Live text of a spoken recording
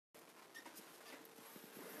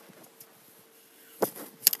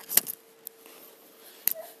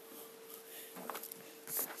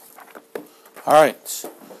All right.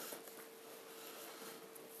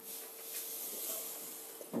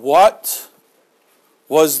 What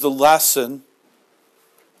was the lesson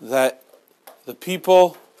that the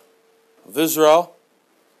people of Israel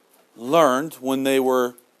learned when they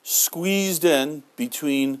were squeezed in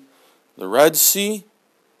between the Red Sea,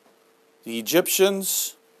 the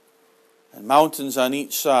Egyptians, and mountains on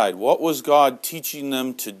each side? What was God teaching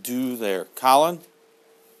them to do there? Colin?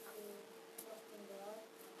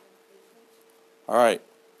 All right.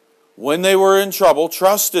 When they were in trouble,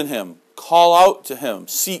 trust in Him. Call out to Him.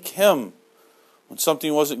 Seek Him when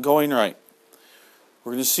something wasn't going right.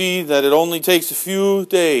 We're going to see that it only takes a few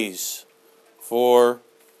days for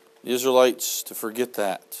the Israelites to forget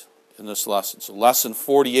that in this lesson. So lesson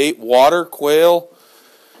 48, water, quail,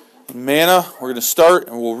 and manna. We're going to start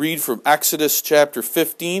and we'll read from Exodus chapter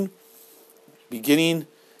 15, beginning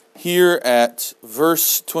here at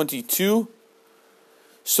verse 22.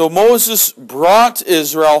 So Moses brought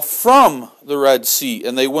Israel from the Red Sea,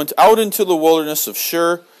 and they went out into the wilderness of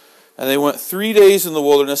Shur, and they went 3 days in the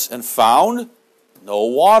wilderness and found no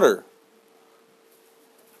water.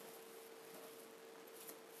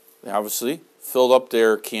 They obviously filled up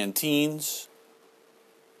their canteens,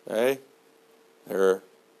 okay, their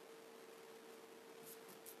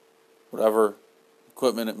whatever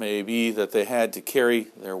equipment it may be that they had to carry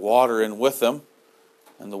their water in with them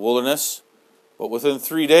in the wilderness. But within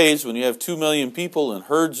 3 days, when you have 2 million people and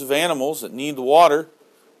herds of animals that need the water,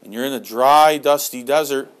 and you're in a dry, dusty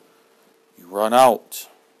desert, you run out.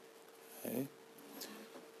 Okay?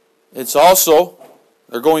 It's also,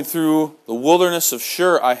 they're going through the wilderness of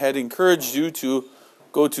Shur. I had encouraged you to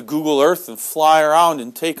go to Google Earth and fly around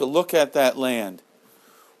and take a look at that land.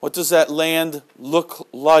 What does that land look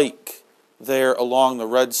like there along the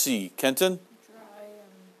Red Sea? Kenton?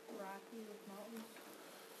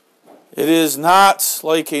 It is not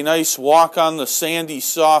like a nice walk on the sandy,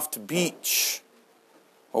 soft beach,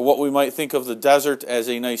 or what we might think of the desert as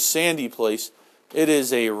a nice sandy place. It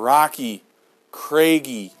is a rocky,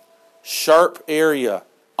 craggy, sharp area,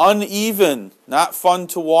 uneven, not fun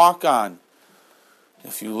to walk on.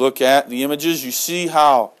 If you look at the images, you see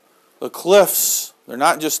how the cliffs, they're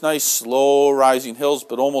not just nice, slow rising hills,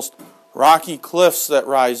 but almost rocky cliffs that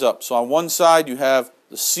rise up. So on one side you have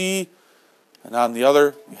the sea, and on the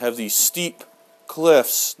other, you have these steep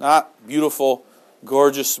cliffs, not beautiful,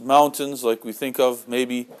 gorgeous mountains like we think of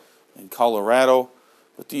maybe in Colorado,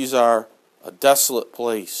 but these are a desolate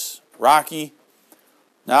place. Rocky,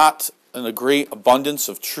 not in a great abundance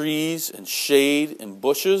of trees and shade and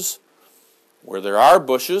bushes. Where there are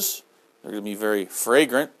bushes, they're going to be very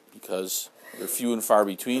fragrant because they're few and far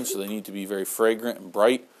between, so they need to be very fragrant and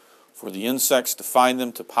bright for the insects to find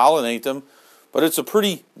them, to pollinate them. But it's a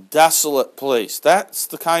pretty desolate place. That's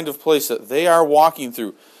the kind of place that they are walking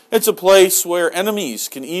through. It's a place where enemies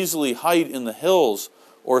can easily hide in the hills,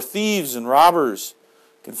 or thieves and robbers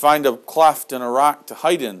can find a cleft in a rock to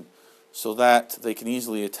hide in so that they can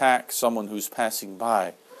easily attack someone who's passing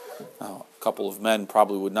by. Now, a couple of men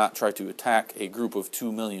probably would not try to attack a group of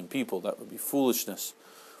 2 million people. That would be foolishness.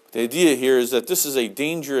 But the idea here is that this is a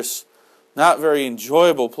dangerous, not very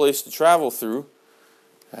enjoyable place to travel through.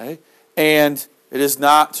 Okay? And it is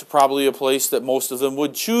not probably a place that most of them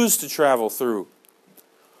would choose to travel through.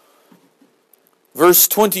 Verse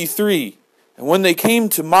 23, and when they came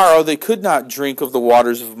to Marah, they could not drink of the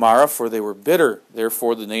waters of Marah, for they were bitter.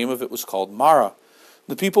 Therefore the name of it was called Marah.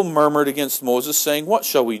 The people murmured against Moses, saying, what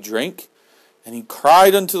shall we drink? And he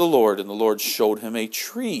cried unto the Lord, and the Lord showed him a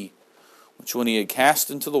tree, which when he had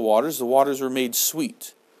cast into the waters were made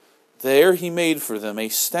sweet. There he made for them a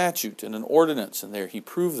statute and an ordinance, and there he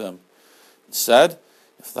proved them. Said,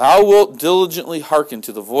 if thou wilt diligently hearken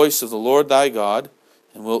to the voice of the Lord thy God,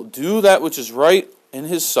 and wilt do that which is right in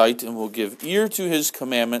his sight, and will give ear to his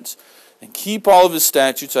commandments, and keep all of his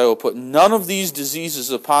statutes, I will put none of these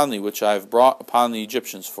diseases upon thee, which I have brought upon the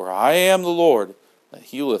Egyptians, for I am the Lord that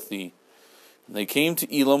healeth thee. And they came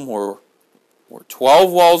to Elim, where were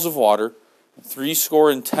 12 wells of water, and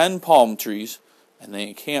 70 palm trees, and they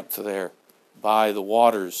encamped there by the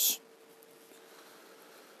waters.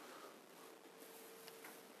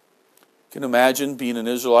 You can imagine being an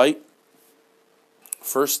Israelite.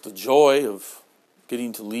 First, the joy of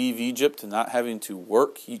getting to leave Egypt and not having to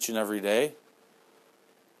work each and every day.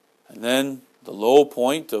 And then the low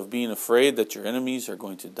point of being afraid that your enemies are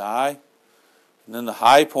going to die. And then the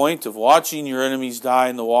high point of watching your enemies die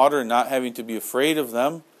in the water and not having to be afraid of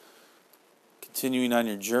them. Continuing on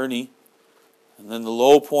your journey. And then the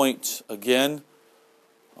low point again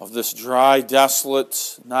of this dry,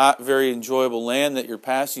 desolate, not very enjoyable land that you're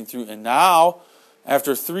passing through. And now,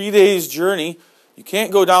 after 3 days' journey, You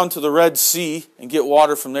can't go down to the Red Sea and get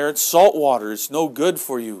water from there. It's salt water. It's no good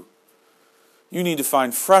for you. You need to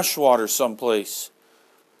find fresh water someplace.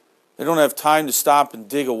 They don't have time to stop and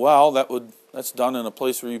dig a well. That's done in a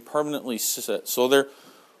place where you permanently sit. So they're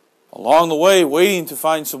along the way waiting to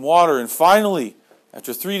find some water. And finally,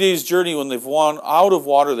 after 3 days' journey, when they've run out of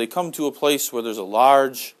water, they come to a place where there's a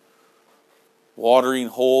large watering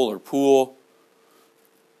hole or pool.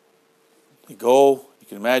 They go.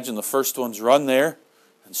 You can imagine the first ones run there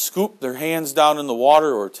and scoop their hands down in the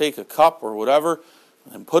water or take a cup or whatever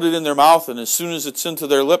and put it in their mouth, and as soon as it's into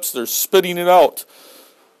their lips, they're spitting it out.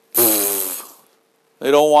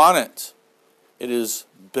 They don't want it. It is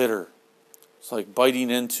bitter. It's like biting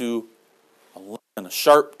into a lemon, a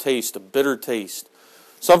sharp taste, a bitter taste.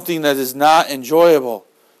 Something that is not enjoyable.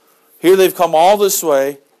 Here they've come all this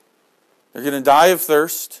way. They're going to die of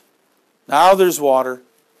thirst. Now there's water,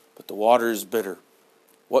 but the water is bitter.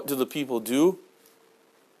 What do the people do?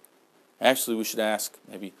 Actually, we should ask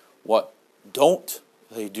maybe, what don't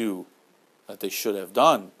they do that they should have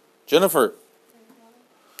done? Jennifer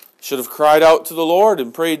should have cried out to the Lord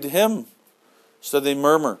and prayed to Him. Instead they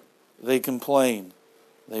murmur, they complain,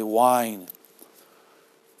 they whine.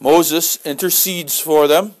 Moses intercedes for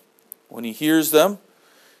them. When he hears them,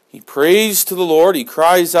 he prays to the Lord, he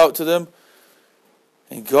cries out to them,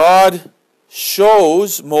 and God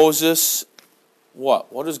shows Moses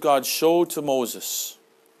what? What does God show to Moses?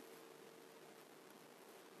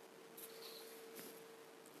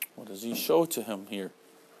 What does He show to him here?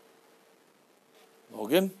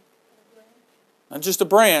 Logan? Not just a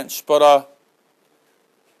branch, but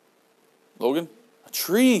Logan? A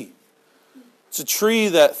tree. It's a tree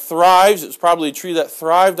that thrives. It's probably a tree that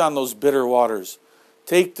thrived on those bitter waters.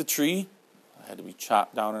 Take the tree. It had to be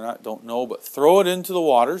chopped down or not, don't know, but throw it into the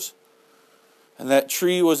waters. And that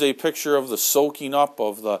tree was a picture of the soaking up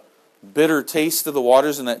of the bitter taste of the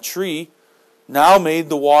waters, and that tree now made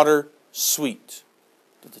the water sweet.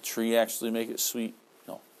 Did the tree actually make it sweet?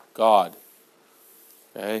 No. God.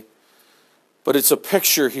 Okay? But it's a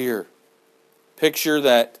picture here. Picture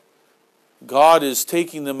that God is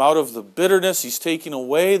taking them out of the bitterness. He's taking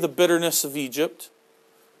away the bitterness of Egypt.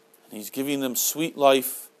 And He's giving them sweet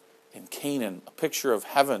life in Canaan. A picture of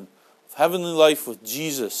heaven. Of heavenly life with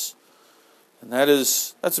Jesus. And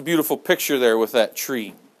that's a beautiful picture there with that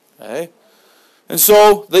tree. Okay? And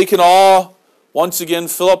so they can all once again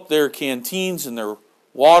fill up their canteens and their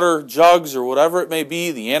water jugs or whatever it may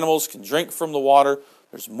be. The animals can drink from the water.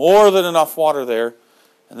 There's more than enough water there.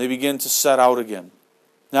 And they begin to set out again.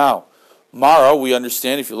 Now, Marah, we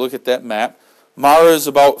understand if you look at that map, Marah is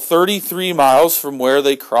about 33 miles from where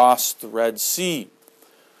they crossed the Red Sea.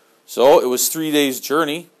 So it was 3 days'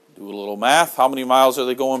 journey. Do a little math. How many miles are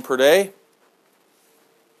they going per day?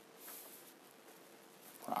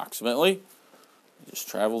 Approximately. They just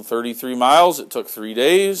traveled 33 miles. It took 3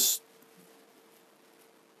 days.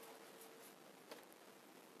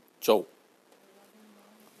 So,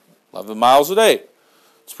 11 miles a day.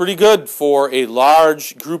 It's pretty good for a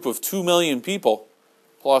large group of 2 million people,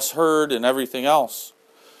 plus herd and everything else.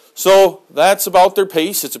 So, that's about their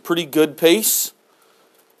pace. It's a pretty good pace.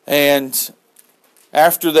 And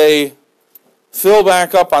after they fill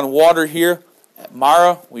back up on water here, at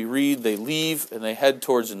Marah, we read they leave and they head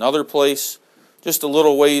towards another place, just a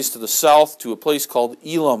little ways to the south, to a place called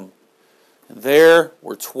Elim. And there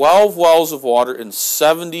were 12 wells of water and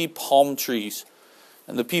 70 palm trees.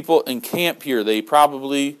 And the people encamp here. They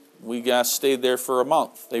probably, we guess, stayed there for a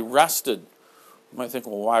month. They rested. You might think,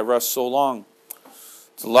 well, why rest so long?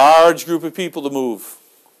 It's a large group of people to move.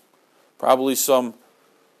 Probably some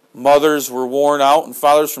mothers were worn out and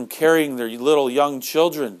fathers from carrying their little young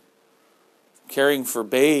children, caring for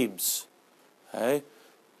babes. Okay?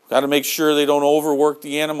 Got to make sure they don't overwork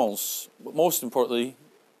the animals. But most importantly,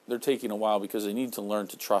 they're taking a while because they need to learn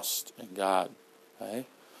to trust in God. Okay?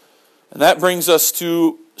 And that brings us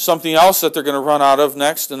to something else that they're going to run out of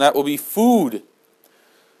next, and that will be food.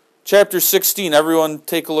 Chapter 16, everyone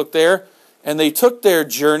take a look there. And they took their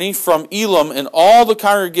journey from Elim, and all the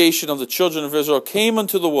congregation of the children of Israel came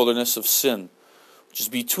unto the wilderness of Sin, which is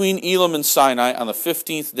between Elim and Sinai, on the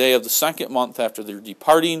 15th day of the 2nd month after their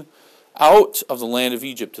departing out of the land of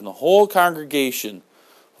Egypt. And the whole congregation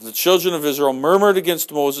of the children of Israel murmured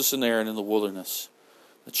against Moses and Aaron in the wilderness.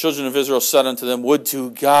 The children of Israel said unto them, Would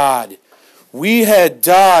to God we had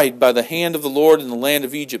died by the hand of the Lord in the land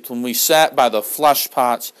of Egypt, when we sat by the flesh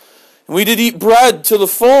pots, and we did eat bread to the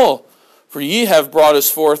full. For ye have brought us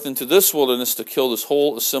forth into this wilderness to kill this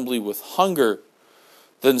whole assembly with hunger.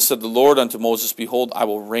 Then said the Lord unto Moses, Behold, I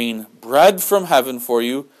will rain bread from heaven for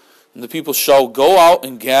you, and the people shall go out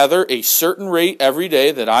and gather a certain rate every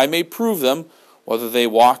day, that I may prove them whether they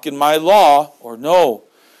walk in my law or no.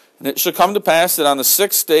 And it shall come to pass that on the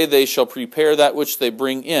 6th day they shall prepare that which they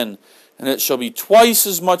bring in, and it shall be twice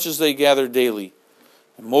as much as they gather daily.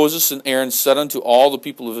 And Moses and Aaron said unto all the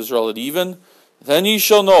people of Israel at even, Then ye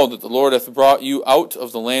shall know that the Lord hath brought you out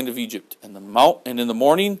of the land of Egypt. And in the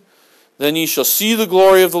morning, then ye shall see the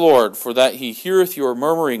glory of the Lord, for that he heareth your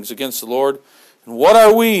murmurings against the Lord. And what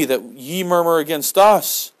are we that ye murmur against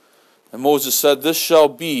us? And Moses said, This shall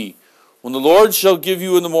be, when the Lord shall give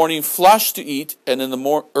you in the morning flesh to eat, and in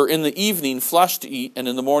the evening flesh to eat, and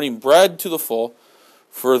in the morning bread to the full,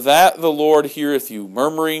 for that the Lord heareth you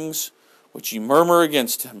murmurings which ye murmur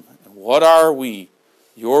against him. And what are we?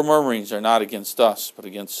 Your murmurings are not against us, but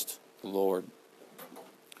against the Lord.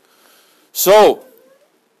 So,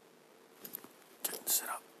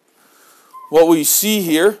 what we see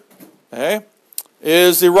here,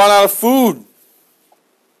 is they run out of food.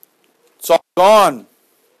 It's all gone.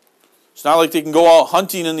 It's not like they can go out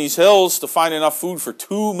hunting in these hills to find enough food for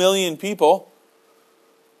 2 million people.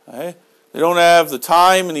 They don't have the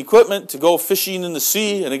time and equipment to go fishing in the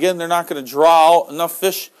sea. And again, they're not going to draw out enough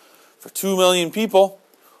fish for 2 million people.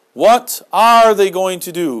 What are they going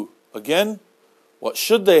to do? Again, what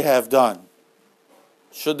should they have done?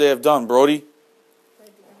 Should they have done, Brody?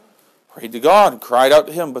 Prayed to God and cried out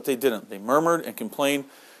to him, but they didn't. They murmured and complained.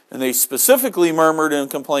 And they specifically murmured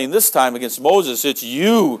and complained this time against Moses. It's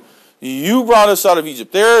you. You brought us out of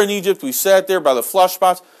Egypt. There in Egypt, we sat there by the flesh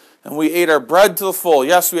pots, and we ate our bread to the full.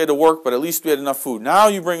 Yes, we had to work, but at least we had enough food. Now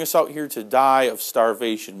you bring us out here to die of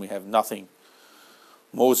starvation. We have nothing.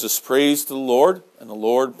 Moses prays to the Lord, and the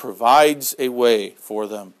Lord provides a way for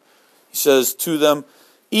them. He says to them,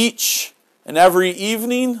 Each and every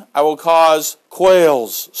evening I will cause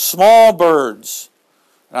quails, small birds,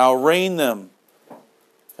 and I'll rain them,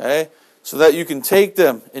 so that you can take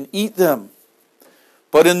them and eat them.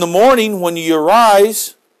 But in the morning, when you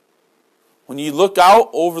arise, when you look out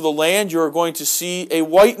over the land, you are going to see a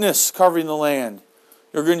whiteness covering the land.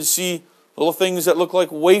 You're going to see little things that look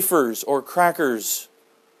like wafers or crackers.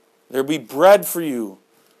 There'll be bread for you.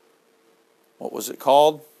 What was it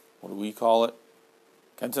called? What do we call it?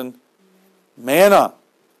 Kenton? Manna.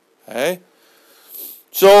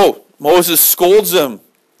 So, Moses scolds them.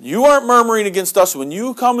 You aren't murmuring against us. When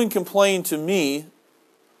you come and complain to me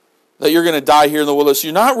that you're going to die here in the wilderness,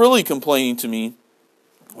 you're not really complaining to me.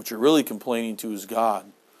 What you're really complaining to is God.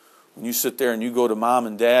 When you sit there and you go to mom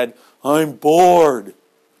and dad, I'm bored.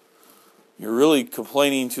 You're really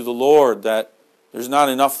complaining to the Lord that there's not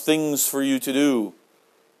enough things for you to do.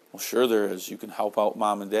 Well, sure there is. You can help out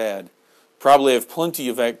mom and dad. Probably have plenty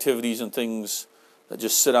of activities and things that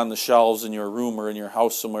just sit on the shelves in your room or in your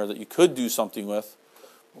house somewhere that you could do something with.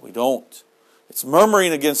 But we don't. It's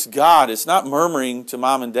murmuring against God. It's not murmuring to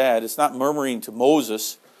mom and dad. It's not murmuring to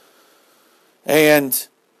Moses. And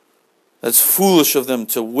that's foolish of them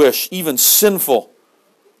to wish, even sinful.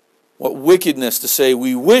 What wickedness to say,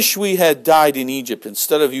 we wish we had died in Egypt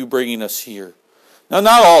instead of you bringing us here. Now,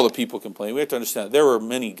 not all the people complained. We have to understand that there were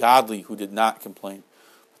many godly who did not complain.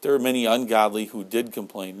 But there were many ungodly who did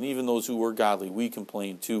complain. And even those who were godly, we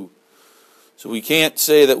complained too. So we can't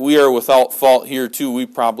say that we are without fault here too. We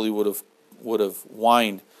probably would have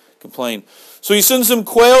whined, complained. So he sends them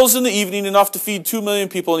quails in the evening, enough to feed 2 million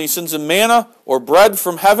people, and he sends them manna or bread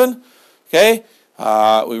from heaven.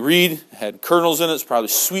 We read, it had kernels in it. It's probably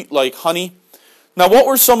sweet like honey. Now, what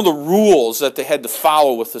were some of the rules that they had to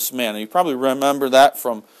follow with this manna? You probably remember that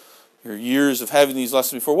from your years of having these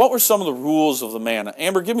lessons before. What were some of the rules of the manna?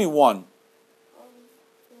 Amber, give me one.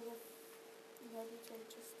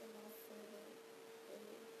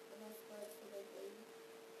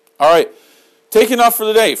 All right, take enough for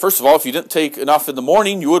the day. First of all, if you didn't take enough in the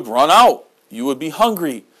morning, you would run out. You would be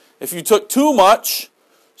hungry. If you took too much,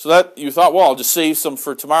 so that you thought, well, I'll just save some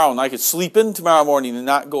for tomorrow and I could sleep in tomorrow morning and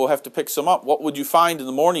not go have to pick some up, what would you find in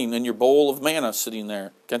the morning in your bowl of manna sitting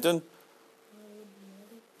there? Kenton?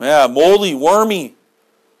 Yeah, moldy, wormy.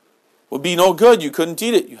 Would be no good. You couldn't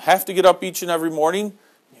eat it. You have to get up each and every morning.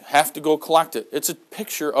 You have to go collect it. It's a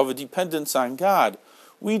picture of a dependence on God.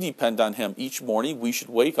 We depend on Him. Each morning we should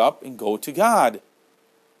wake up and go to God.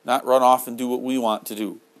 Not run off and do what we want to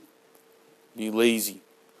do. Be lazy.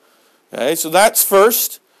 Okay, so that's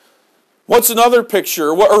first. What's another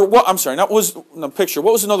picture? I'm sorry, not was the picture.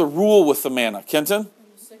 What was another rule with the manna, Kenton? On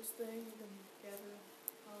the 6th day, you can gather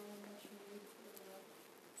how much you need for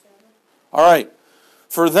the Sabbath. All right.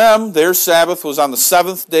 For them, their Sabbath was on the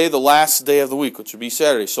 7th day, the last day of the week, which would be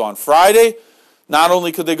Saturday. So on Friday, not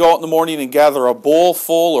only could they go out in the morning and gather a bowl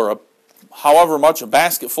full or however much, a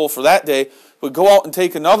basket full for that day, but go out and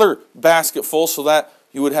take another basket full so that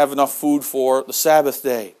you would have enough food for the Sabbath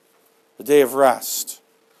day. the day of rest.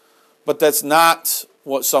 But that's not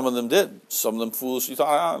what some of them did. Some of them foolishly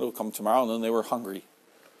thought, it'll come tomorrow, and then they were hungry.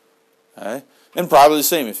 Okay? And probably the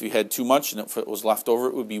same. If you had too much and if it was left over,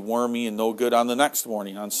 it would be wormy and no good on the next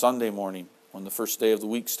morning, on Sunday morning, when the first day of the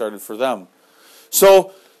week started for them.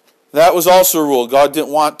 So that was also a rule. God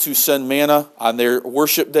didn't want to send manna on their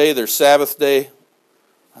worship day, their Sabbath day,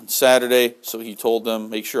 on Saturday. So he told them,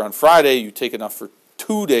 make sure on Friday you take enough for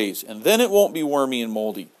 2 days, and then it won't be wormy and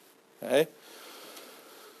moldy. Okay?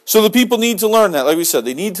 So the people need to learn that. Like we said,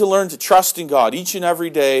 they need to learn to trust in God. Each and every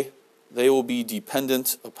day, they will be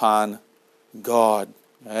dependent upon God.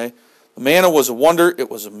 Okay? The manna was a wonder. It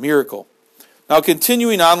was a miracle. Now,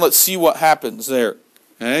 continuing on, let's see what happens there.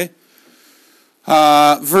 Okay?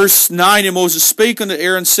 Verse 9, and Moses spake unto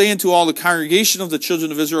Aaron, saying to all the congregation of the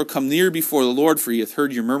children of Israel, come near before the Lord, for he hath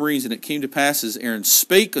heard your murmurings. And it came to pass, as Aaron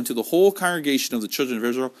spake unto the whole congregation of the children of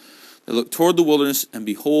Israel, they looked toward the wilderness, and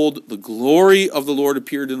behold, the glory of the Lord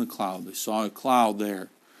appeared in the cloud. They saw a cloud there.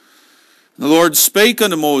 And the Lord spake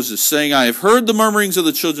unto Moses, saying, I have heard the murmurings of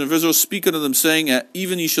the children of Israel. Speak unto them, saying, at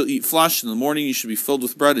even ye shall eat flesh, and in the morning ye shall be filled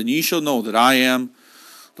with bread, and ye shall know that I am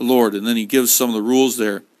the Lord. And then he gives some of the rules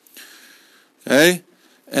there. Okay?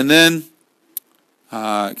 And then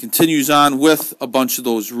continues on with a bunch of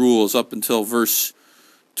those rules up until verse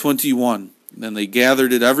 21. And then they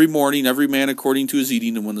gathered it every morning, every man according to his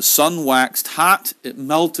eating, and when the sun waxed hot, it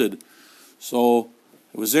melted. So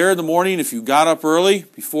it was there in the morning. If you got up early,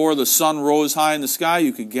 before the sun rose high in the sky,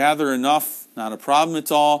 you could gather enough, not a problem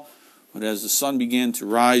at all. But as the sun began to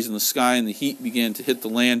rise in the sky and the heat began to hit the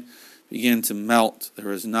land, it began to melt. There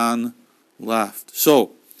was none left.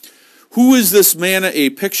 So, who is this manna a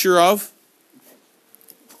picture of?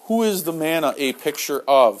 Who is the manna a picture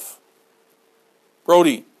of?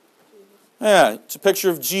 Brody. Yeah, it's a picture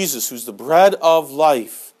of Jesus, who's the bread of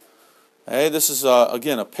life. Okay, this is,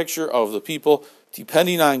 again, a picture of the people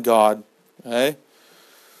depending on God. Okay?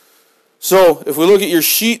 So, if we look at your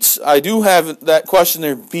sheets, I do have that question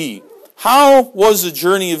there, B. How was the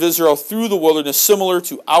journey of Israel through the wilderness similar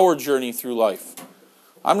to our journey through life?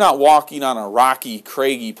 I'm not walking on a rocky,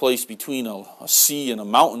 craggy place between a sea and a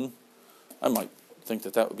mountain. I might think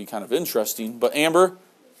that would be kind of interesting. But Amber?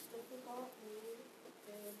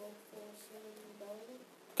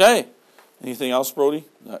 Okay. Anything else, Brody?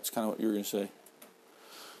 That's kind of what you were going to say.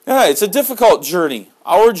 Yeah, it's a difficult journey.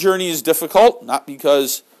 Our journey is difficult, not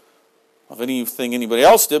because of anything anybody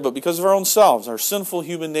else did, but because of our own selves, our sinful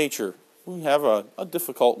human nature. We have a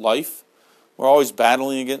difficult life. We're always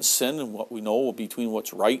battling against sin and what we know between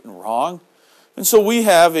what's right and wrong. And so we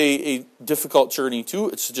have a difficult journey too.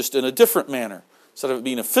 It's just in a different manner. Instead of it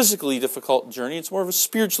being a physically difficult journey, it's more of a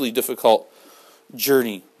spiritually difficult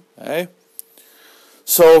journey. Okay?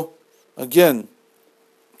 So, again,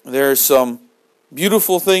 there are some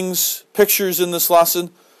beautiful things, pictures in this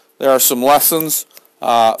lesson. There are some lessons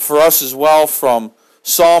for us as well from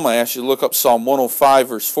Psalm. I asked you to look up Psalm 105,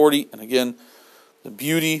 verse 40. And again, the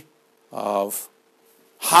beauty of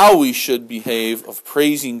how we should behave, of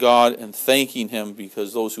praising God and thanking Him,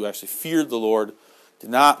 because those who actually feared the Lord did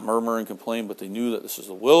not murmur and complain, but they knew that this is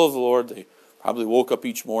the will of the Lord. They probably woke up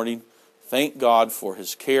each morning, thanked God for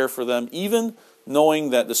His care for them, even knowing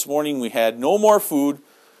that this morning we had no more food.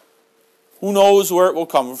 Who knows where it will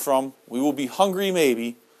come from? We will be hungry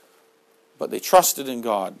maybe, but they trusted in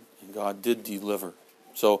God, and God did deliver.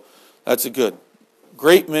 So that's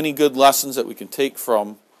great many good lessons that we can take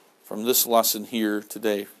from this lesson here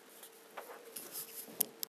today.